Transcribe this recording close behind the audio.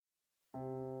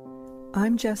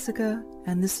I'm Jessica,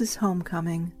 and this is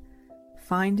Homecoming,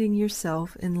 finding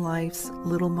yourself in life's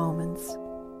little moments.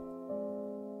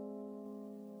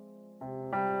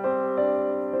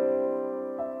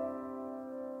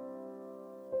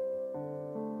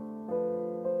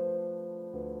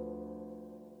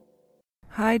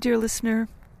 Hi, dear listener.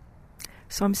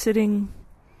 So I'm sitting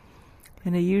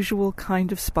in a usual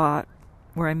kind of spot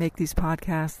where I make these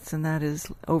podcasts, and that is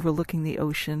overlooking the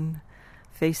ocean,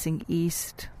 facing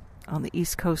east, on the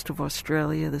east coast of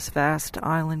Australia, this vast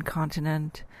island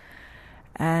continent,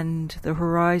 and the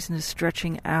horizon is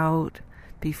stretching out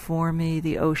before me,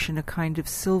 the ocean, a kind of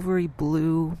silvery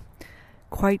blue,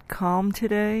 quite calm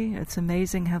today. It's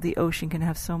amazing how the ocean can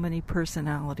have so many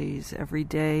personalities. Every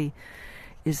day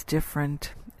is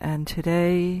different, and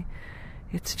today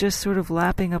it's just sort of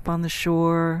lapping up on the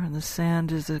shore, and the sand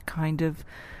is a kind of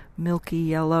milky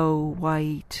yellow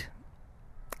white,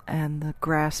 and the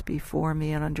grass before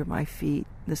me and under my feet,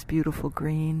 this beautiful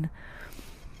green.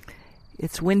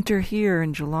 It's winter here,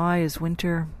 and July is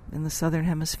winter in the southern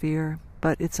hemisphere,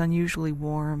 but it's unusually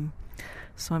warm.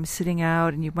 So I'm sitting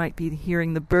out, and you might be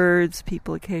hearing the birds,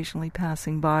 people occasionally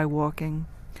passing by, walking.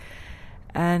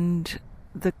 And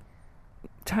the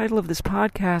title of this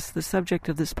podcast, the subject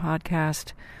of this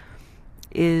podcast,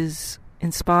 is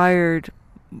inspired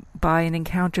by an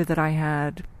encounter that I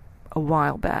had a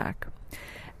while back.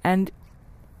 And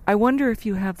I wonder if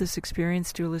you have this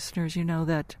experience, dear listeners, you know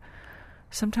that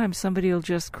sometimes somebody will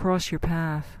just cross your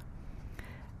path,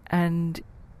 and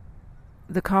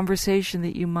the conversation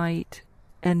that you might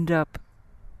end up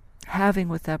having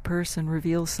with that person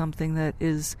reveals something that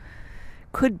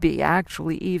could be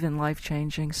actually even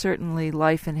life-changing, certainly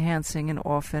life-enhancing, and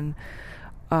often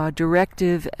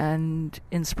directive and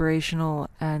inspirational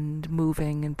and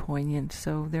moving and poignant.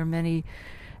 So there are many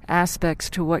aspects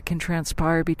to what can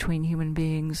transpire between human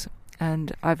beings,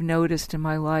 and I've noticed in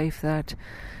my life that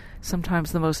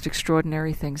sometimes the most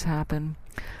extraordinary things happen.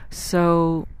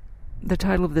 So the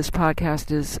title of this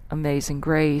podcast is Amazing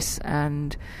Grace,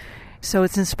 and so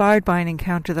it's inspired by an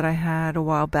encounter that I had a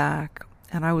while back,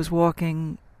 and I was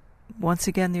walking once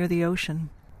again near the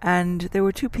ocean, and there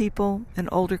were two people, an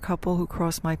older couple, who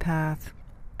crossed my path,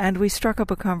 and we struck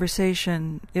up a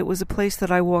conversation. It was a place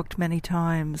that I walked many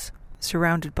times,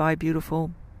 surrounded by beautiful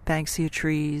banksia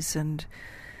trees and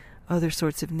other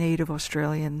sorts of native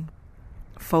Australian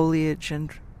foliage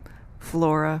and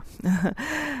flora.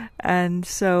 And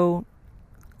so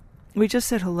we just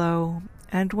said hello.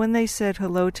 And when they said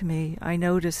hello to me, I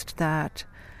noticed that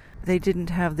they didn't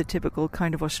have the typical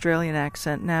kind of Australian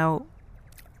accent. Now,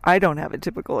 I don't have a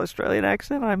typical Australian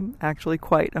accent. I'm actually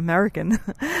quite American,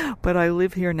 but I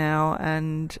live here now.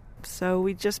 And so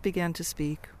we just began to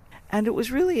speak. And it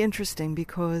was really interesting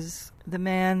because the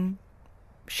man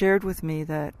shared with me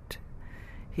that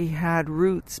he had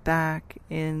roots back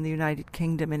in the United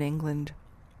Kingdom in England.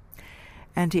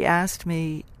 And he asked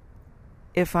me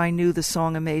if I knew the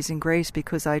song Amazing Grace,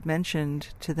 because I'd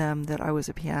mentioned to them that I was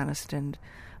a pianist and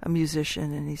a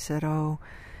musician. And he said, "Oh,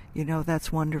 you know,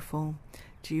 that's wonderful.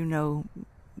 Do you know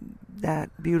that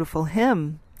beautiful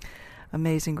hymn,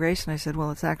 Amazing Grace?" And I said,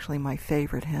 "Well, it's actually my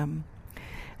favorite hymn."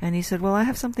 And he said, "Well, I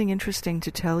have something interesting to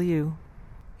tell you."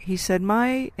 He said,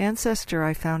 "My ancestor,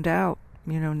 I found out,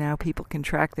 you know, now people can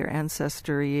track their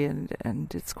ancestry,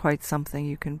 and it's quite something.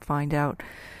 You can find out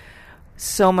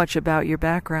so much about your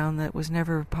background that was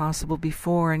never possible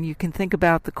before, and you can think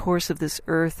about the course of this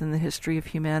earth and the history of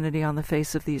humanity on the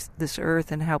face of this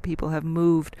earth, and how people have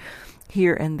moved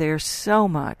here and there so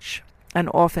much, and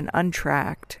often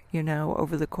untracked, you know,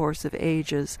 over the course of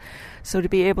ages. So to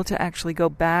be able to actually go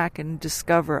back and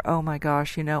discover, oh my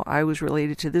gosh, you know, I was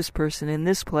related to this person in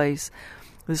this place,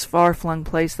 this far-flung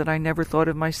place that I never thought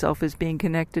of myself as being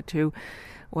connected to."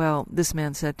 Well, this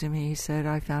man said to me, he said,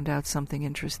 "I found out something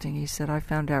interesting." He said, "I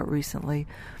found out recently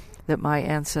that my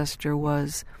ancestor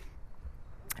was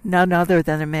none other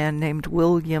than a man named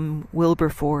William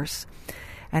Wilberforce."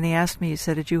 And he asked me, he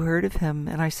said, "Had you heard of him?"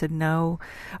 And I said, "No."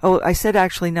 Oh, I said,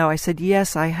 actually, no. I said,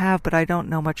 "Yes, I have, but I don't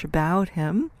know much about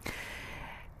him."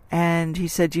 And he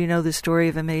said, "Do you know the story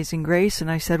of Amazing Grace?"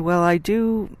 And I said, "Well, I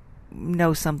do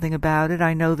know something about it.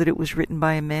 I know that it was written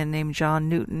by a man named John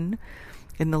Newton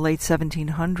in the late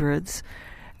 1700s,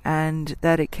 and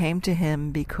that it came to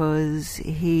him because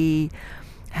he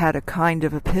had a kind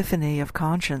of epiphany of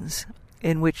conscience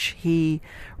in which he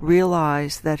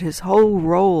realized that his whole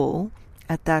role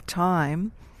at that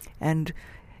time, and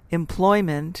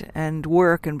employment and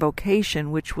work and vocation,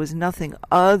 which was nothing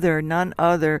less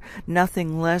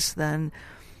than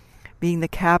being the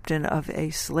captain of a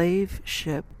slave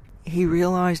ship, he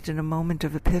realized in a moment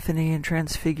of epiphany and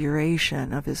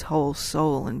transfiguration of his whole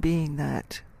soul and being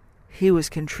that he was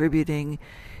contributing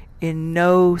in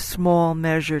no small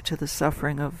measure to the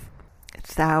suffering of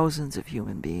thousands of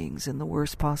human beings in the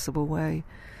worst possible way.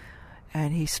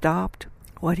 And he stopped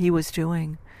what he was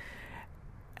doing.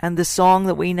 And the song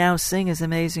that we now sing as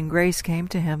Amazing Grace came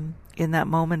to him in that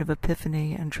moment of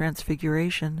epiphany and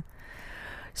transfiguration.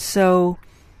 So,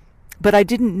 but I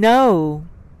didn't know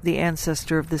the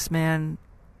ancestor of this man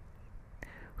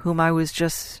whom I was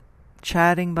just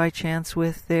chatting by chance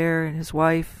with there, and his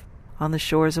wife on the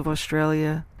shores of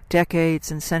Australia,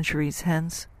 decades and centuries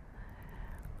hence.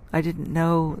 I didn't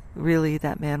know really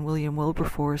that man, William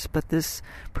Wilberforce, but this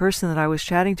person that I was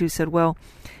chatting to said, well,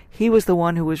 he was the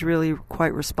one who was really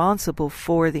quite responsible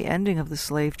for the ending of the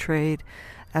slave trade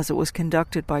as it was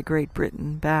conducted by Great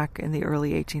Britain back in the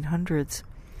early 1800s.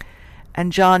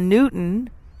 And John Newton,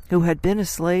 who had been a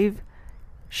slave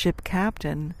ship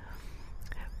captain,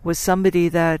 was somebody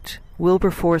that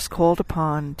Wilberforce called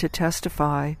upon to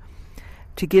testify,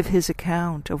 to give his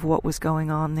account of what was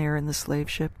going on there in the slave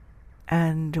ship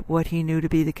and what he knew to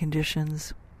be the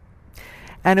conditions.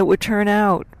 And it would turn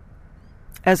out,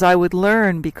 as I would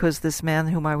learn, because this man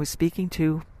whom I was speaking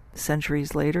to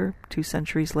centuries later, 2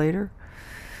 centuries later,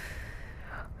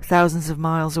 thousands of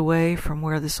miles away from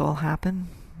where this all happened,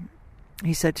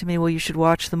 he said to me, well, you should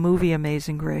watch the movie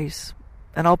Amazing Grace.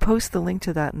 And I'll post the link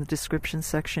to that in the description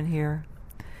section here.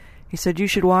 He said, you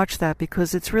should watch that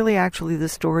because it's really actually the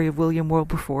story of William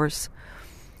Wilberforce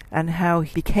and how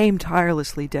he became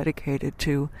tirelessly dedicated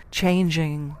to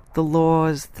changing the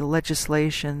laws, the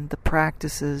legislation, the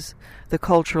practices, the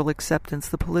cultural acceptance,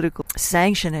 the political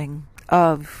sanctioning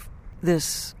of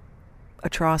this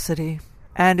atrocity.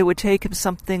 And it would take him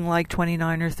something like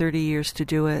 29 or 30 years to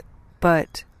do it,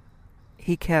 but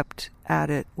he kept at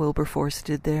it. Wilberforce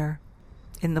did there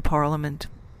in the Parliament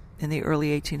in the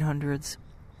early 1800s.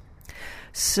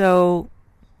 So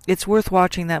it's worth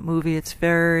watching that movie. It's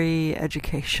very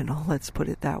educational, let's put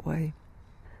it that way.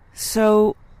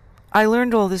 So I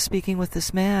learned all this speaking with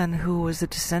this man who was a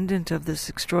descendant of this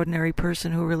extraordinary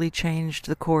person who really changed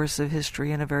the course of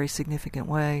history in a very significant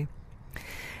way.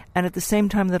 And at the same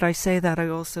time that I say that, I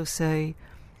also say,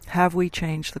 have we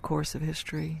changed the course of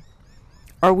history?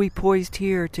 Are we poised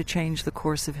here to change the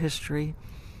course of history?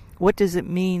 What does it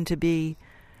mean to be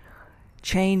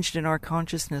changed in our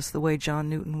consciousness the way John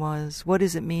Newton was? What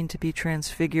does it mean to be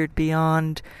transfigured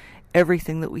beyond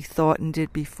everything that we thought and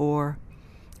did before,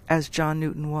 as John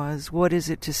Newton was? What is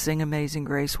it to sing Amazing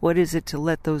Grace? What is it to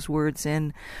let those words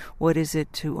in? What is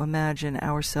it to imagine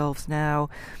ourselves now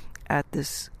at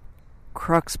this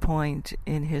crux point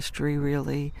in history,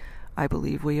 really? I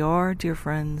believe we are, dear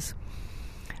friends.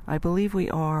 I believe we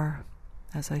are,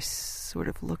 as I sort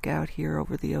of look out here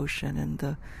over the ocean and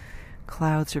the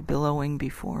clouds are billowing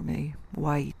before me,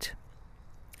 white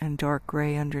and dark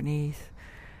gray underneath,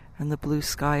 and the blue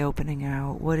sky opening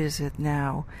out. What is it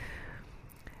now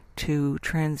to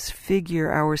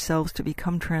transfigure ourselves, to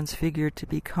become transfigured, to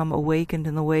become awakened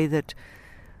in the way that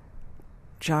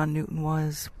John Newton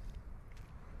was?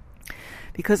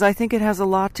 Because I think it has a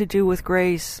lot to do with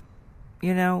grace.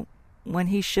 You know, when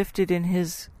he shifted in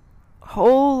his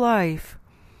whole life,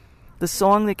 the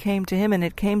song that came to him, and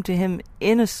it came to him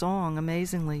in a song,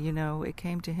 amazingly, you know, it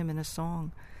came to him in a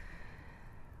song.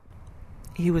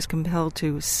 He was compelled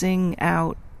to sing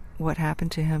out what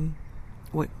happened to him,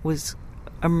 what was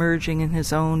emerging in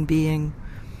his own being.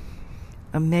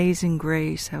 Amazing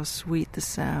grace, how sweet the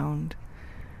sound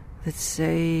that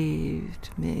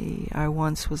saved me. I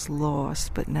once was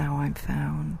lost, but now I'm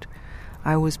found.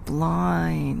 I was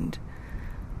blind,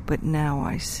 but now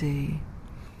I see.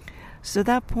 So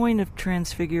that point of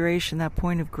transfiguration, that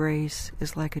point of grace,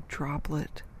 is like a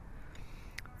droplet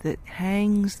that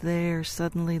hangs there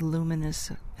suddenly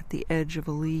luminous at the edge of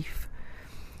a leaf.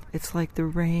 It's like the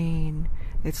rain.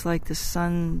 It's like the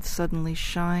sun suddenly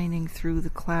shining through the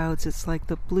clouds. It's like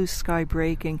the blue sky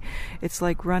breaking. It's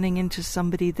like running into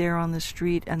somebody there on the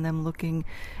street and them looking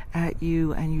at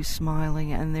you and you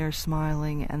smiling and they're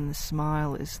smiling and the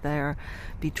smile is there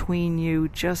between you.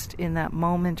 Just in that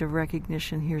moment of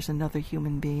recognition, here's another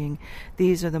human being.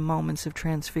 These are the moments of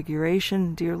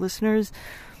transfiguration, dear listeners.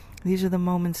 These are the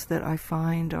moments that I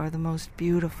find are the most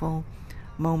beautiful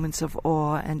moments of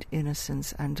awe and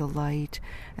innocence and delight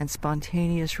and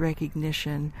spontaneous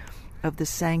recognition of the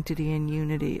sanctity and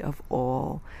unity of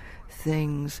all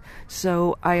things.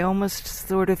 So I almost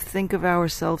sort of think of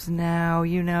ourselves now,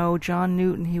 you know, John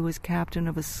Newton, he was captain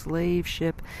of a slave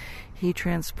ship. He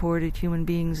transported human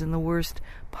beings in the worst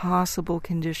possible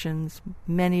conditions,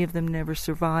 many of them never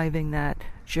surviving that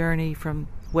journey from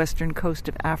western coast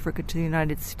of Africa to the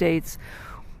United States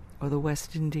or the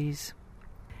West Indies.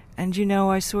 And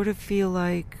I sort of feel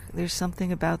like there's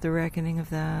something about the reckoning of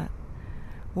that.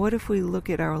 What if we look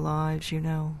at our lives,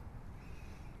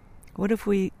 What if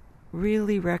we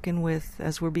really reckon with,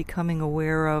 as we're becoming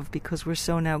aware of, because we're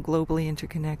so now globally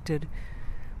interconnected,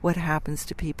 what happens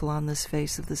to people on this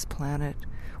face of this planet?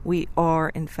 We are,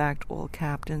 in fact, all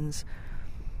captains,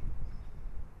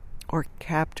 or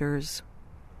captors,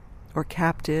 or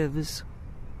captives.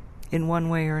 In one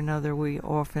way or another, we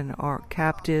often are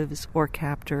captives or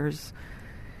captors,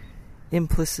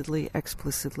 implicitly,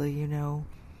 explicitly,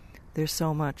 There's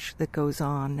so much that goes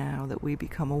on now that we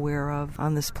become aware of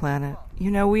on this planet.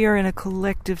 We are in a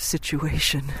collective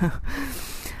situation.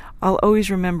 I'll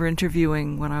always remember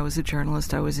interviewing, when I was a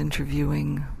journalist, I was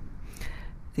interviewing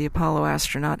the Apollo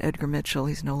astronaut Edgar Mitchell.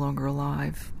 He's no longer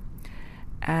alive.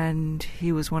 And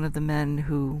he was one of the men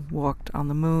who walked on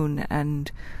the moon,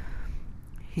 and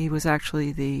he was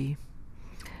actually the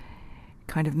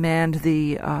kind of manned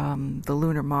the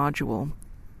lunar module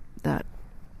that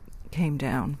came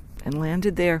down and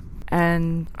landed there.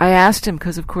 And I asked him,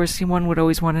 because of course one would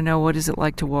always want to know, what is it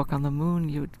like to walk on the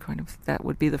moon? That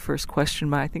would be the first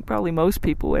question I think probably most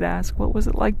people would ask. What was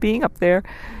it like being up there?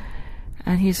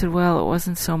 And he said, well, it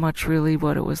wasn't so much really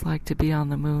what it was like to be on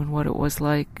the moon. What it was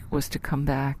like was to come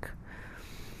back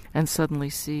and suddenly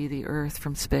see the Earth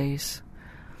from space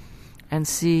and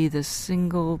see this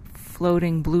single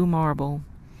floating blue marble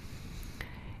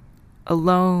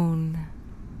alone,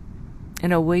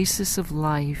 an oasis of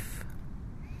life,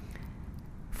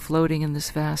 floating in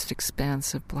this vast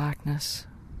expanse of blackness,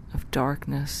 of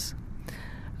darkness,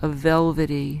 of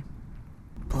velvety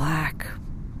black.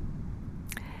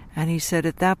 And he said,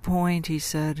 at that point,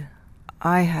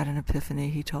 I had an epiphany,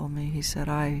 he told me. He said,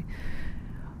 I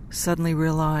suddenly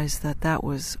realized that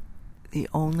was the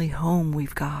only home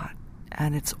we've got,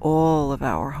 and it's all of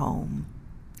our home.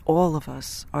 All of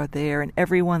us are there, and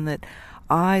everyone that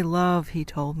I love, he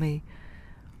told me,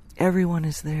 everyone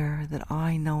is there that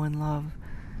I know and love.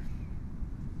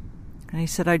 And he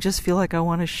said, I just feel like I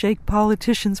want to shake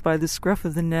politicians by the scruff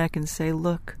of the neck and say,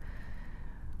 look,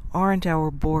 aren't our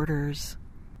borders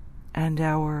and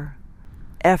our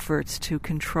efforts to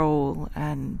control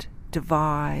and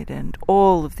divide and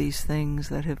all of these things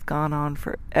that have gone on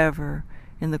forever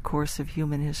in the course of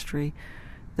human history,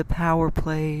 the power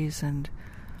plays and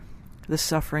the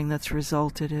suffering that's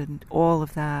resulted in all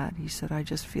of that, he said, I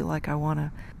just feel like I want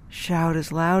to shout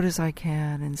as loud as I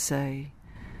can and say,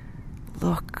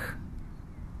 look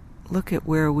at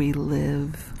where we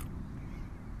live.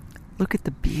 Look at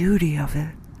the beauty of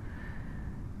it.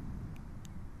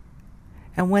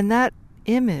 And when that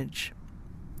image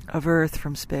of Earth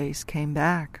from space came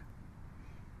back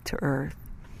to Earth,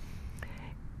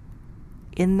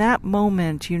 in that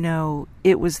moment,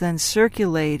 it was then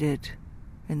circulated.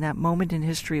 In that moment in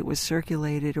history, it was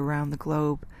circulated around the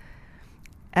globe.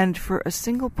 And for a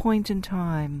single point in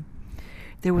time,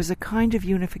 there was a kind of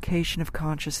unification of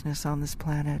consciousness on this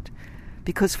planet,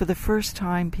 because for the first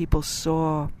time people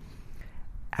saw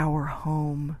our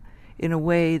home in a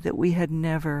way that we had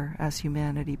never, as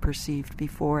humanity, perceived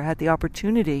before, had the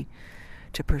opportunity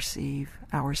to perceive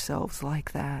ourselves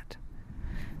like that.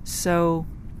 So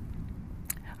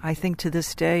I think to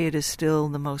this day it is still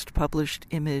the most published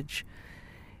image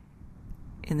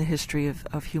in the history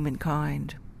of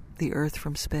humankind, the Earth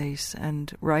from space,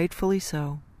 and rightfully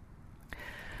so.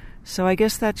 So I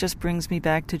guess that just brings me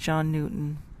back to John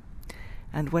Newton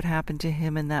and what happened to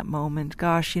him in that moment.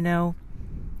 Gosh,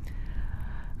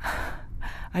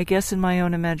 I guess in my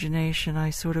own imagination I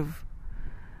sort of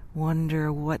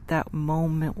wonder what that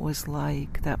moment was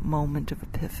like, that moment of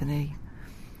epiphany,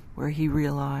 where he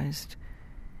realized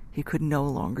he could no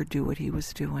longer do what he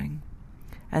was doing.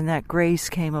 And that grace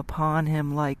came upon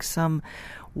him like some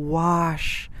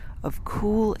wash of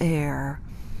cool air,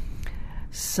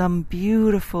 some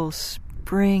beautiful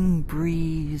spring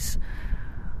breeze,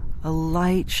 a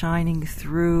light shining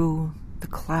through the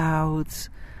clouds,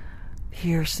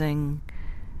 piercing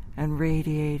and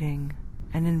radiating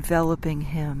and enveloping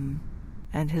him,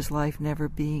 and his life never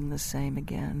being the same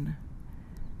again,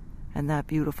 and that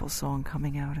beautiful song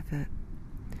coming out of it.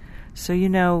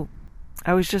 So,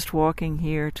 I was just walking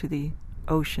here to the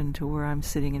ocean, to where I'm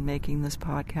sitting and making this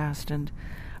podcast, and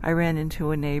I ran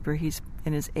into a neighbor. He's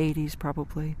in his 80s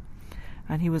probably,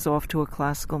 and he was off to a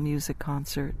classical music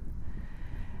concert,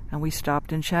 and we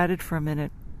stopped and chatted for a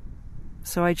minute.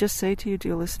 So I just say to you,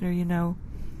 dear listener,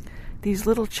 these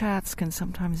little chats can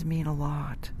sometimes mean a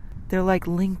lot. They're like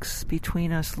links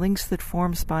between us, links that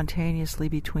form spontaneously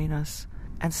between us.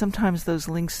 And sometimes those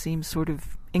links seem sort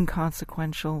of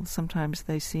inconsequential. Sometimes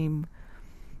they seem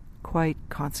quite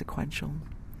consequential.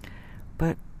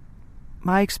 But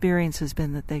my experience has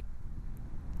been that they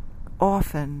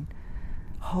often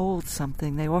hold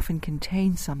something, they often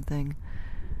contain something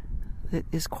that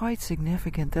is quite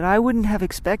significant, that I wouldn't have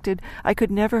expected. I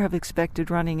could never have expected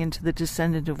running into the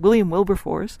descendant of William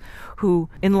Wilberforce, who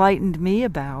enlightened me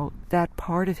about that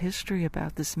part of history,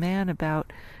 about this man,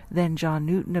 about then John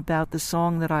Newton, about the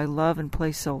song that I love and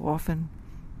play so often,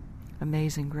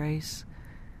 Amazing Grace,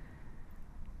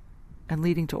 and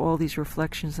leading to all these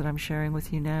reflections that I'm sharing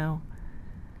with you now.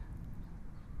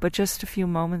 But just a few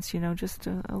moments, just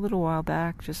a little while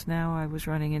back, just now, I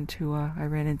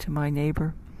ran into my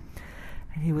neighbor,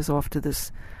 and he was off to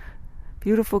this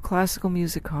beautiful classical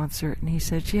music concert, and he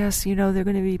said, yes, they're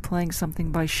going to be playing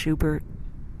something by Schubert.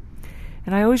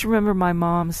 And I always remember my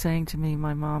mom saying to me,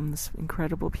 my mom, this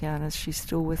incredible pianist, she's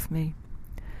still with me,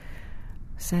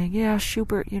 saying, yeah,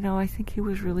 Schubert, I think he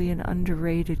was really an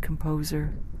underrated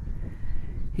composer.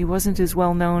 He wasn't as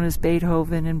well known as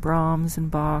Beethoven and Brahms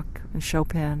and Bach and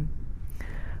Chopin,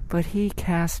 but he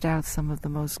cast out some of the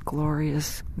most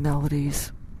glorious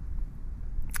melodies.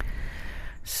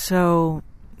 So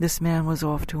this man was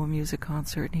off to a music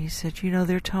concert, and he said,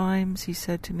 there are times, he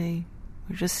said to me,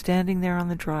 we're just standing there on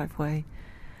the driveway.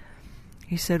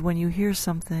 He said, when you hear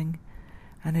something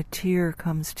and a tear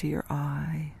comes to your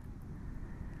eye,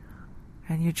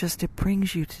 and it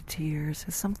brings you to tears.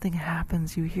 As something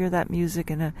happens, you hear that music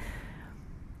and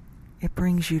it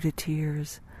brings you to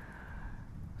tears.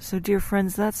 So, dear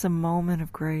friends, that's a moment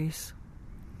of grace.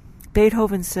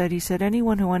 Beethoven said,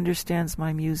 anyone who understands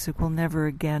my music will never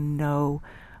again know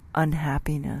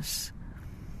unhappiness.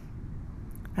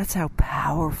 That's how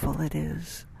powerful it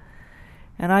is.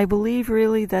 And I believe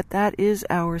really that is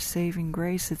our saving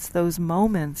grace. It's those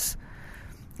moments,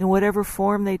 in whatever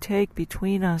form they take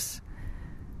between us,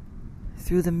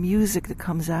 through the music that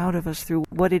comes out of us, through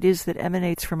what it is that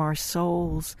emanates from our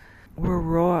souls. We're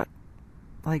wrought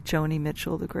like Joni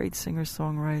Mitchell, the great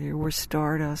singer-songwriter. We're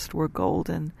stardust, we're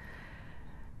golden,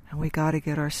 and we got to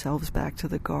get ourselves back to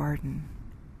the garden.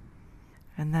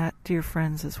 And that, dear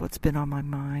friends, is what's been on my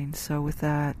mind. So with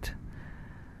that,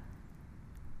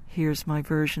 here's my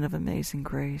version of Amazing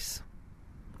Grace.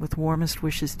 With warmest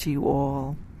wishes to you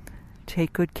all.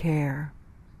 Take good care.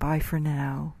 Bye for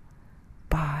now.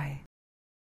 Bye.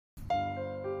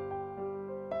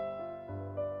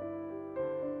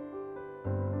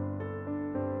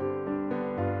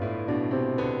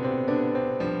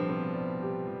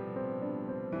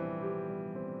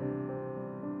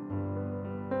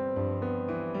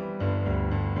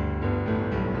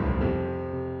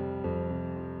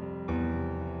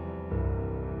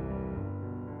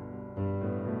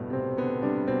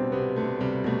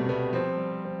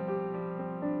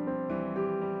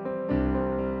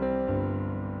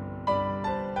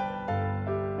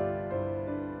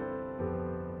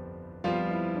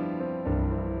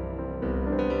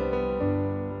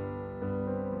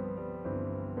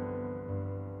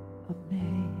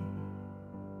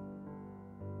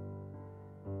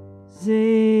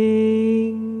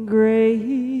 Amazing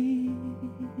grace,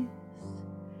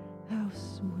 how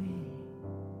sweet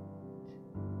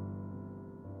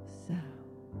the sound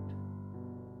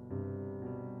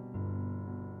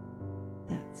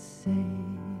that saved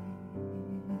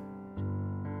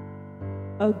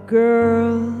a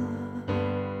girl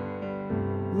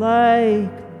like me.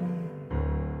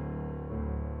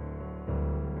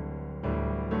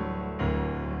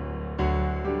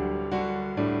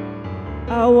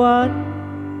 I once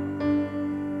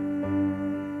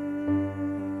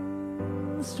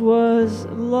was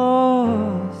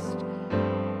lost,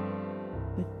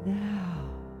 but now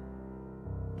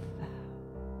found.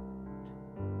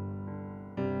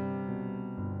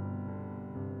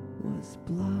 Was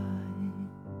blind,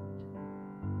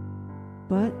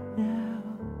 but now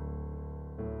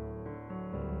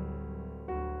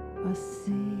I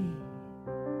see.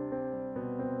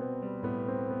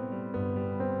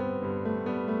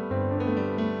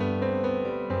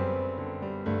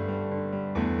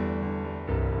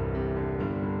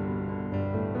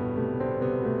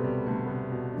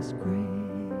 Grace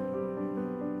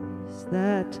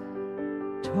that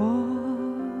taught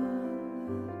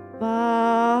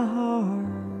my heart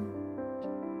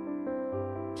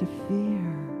to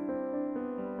fear,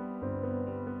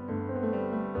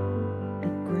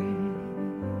 and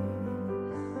grace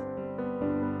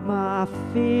my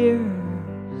fears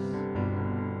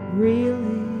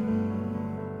really.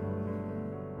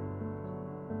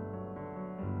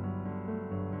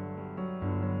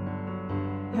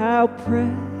 How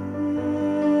precious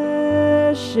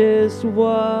precious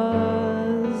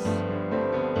was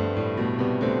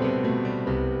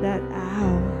that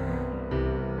hour.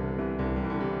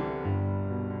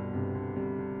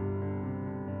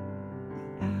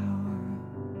 The hour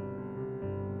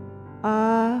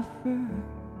I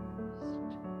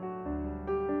first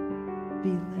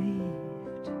believed.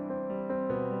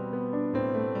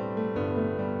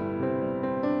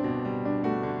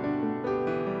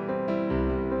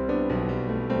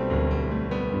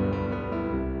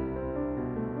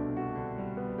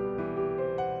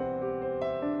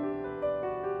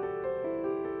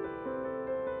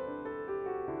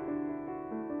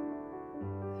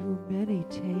 Through many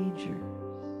dangers,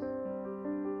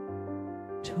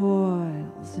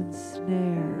 toils and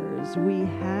snares, we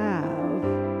have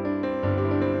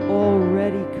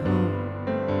already come.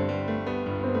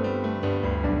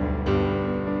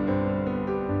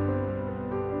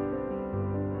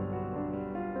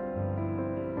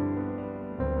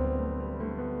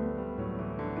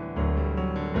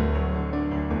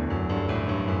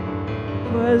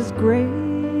 Was grace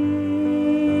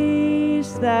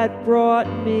that brought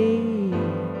me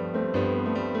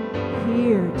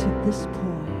here to this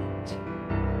point,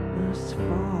 thus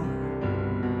far.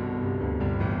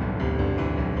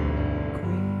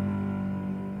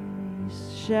 Grace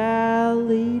shall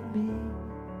lead me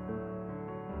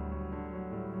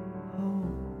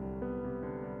home.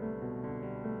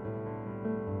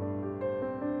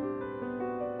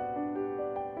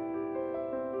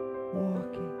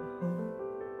 Walking home.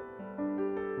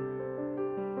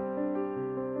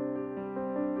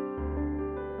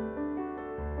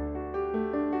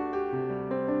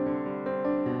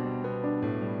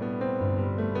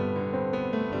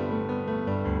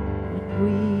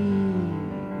 We've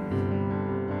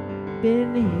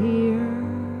been here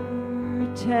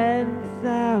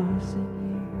 10,000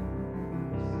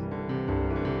 years,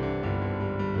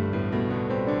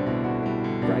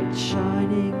 bright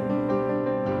shining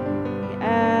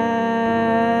as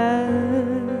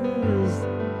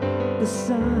the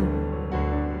sun.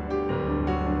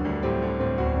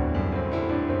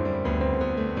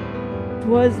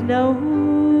 'Twas no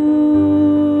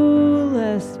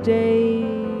less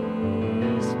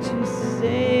days to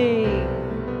sing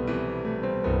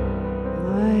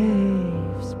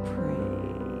life's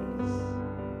praise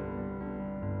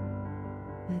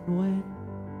than when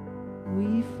we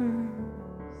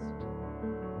first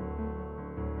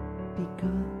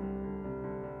begun.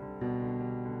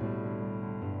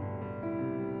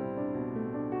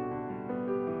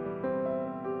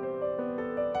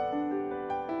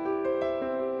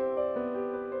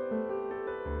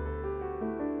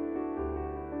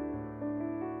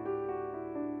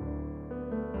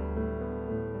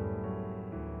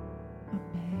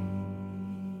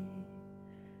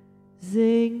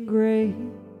 Amazing grace,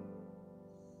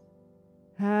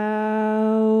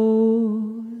 how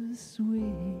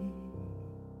sweet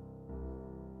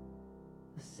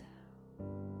the sound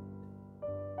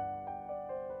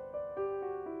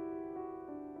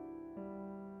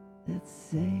that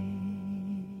saved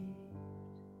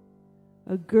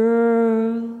a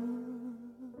girl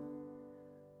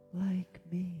like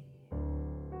me.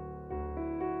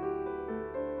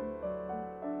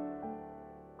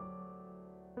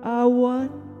 I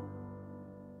once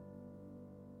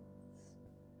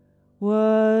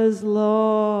was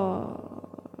lost,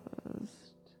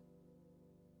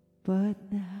 but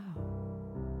now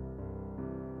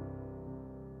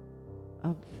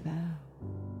I'm found.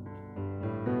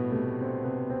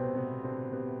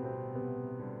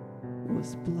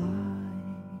 Was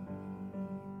blind,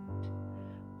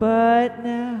 but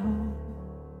now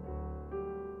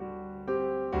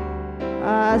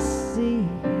I see.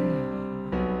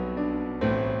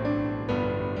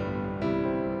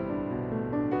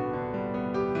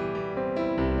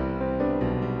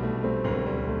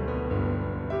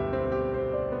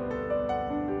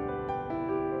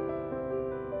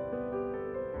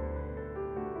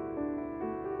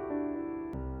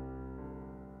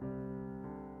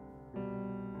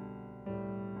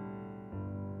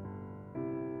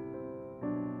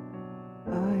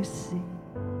 I see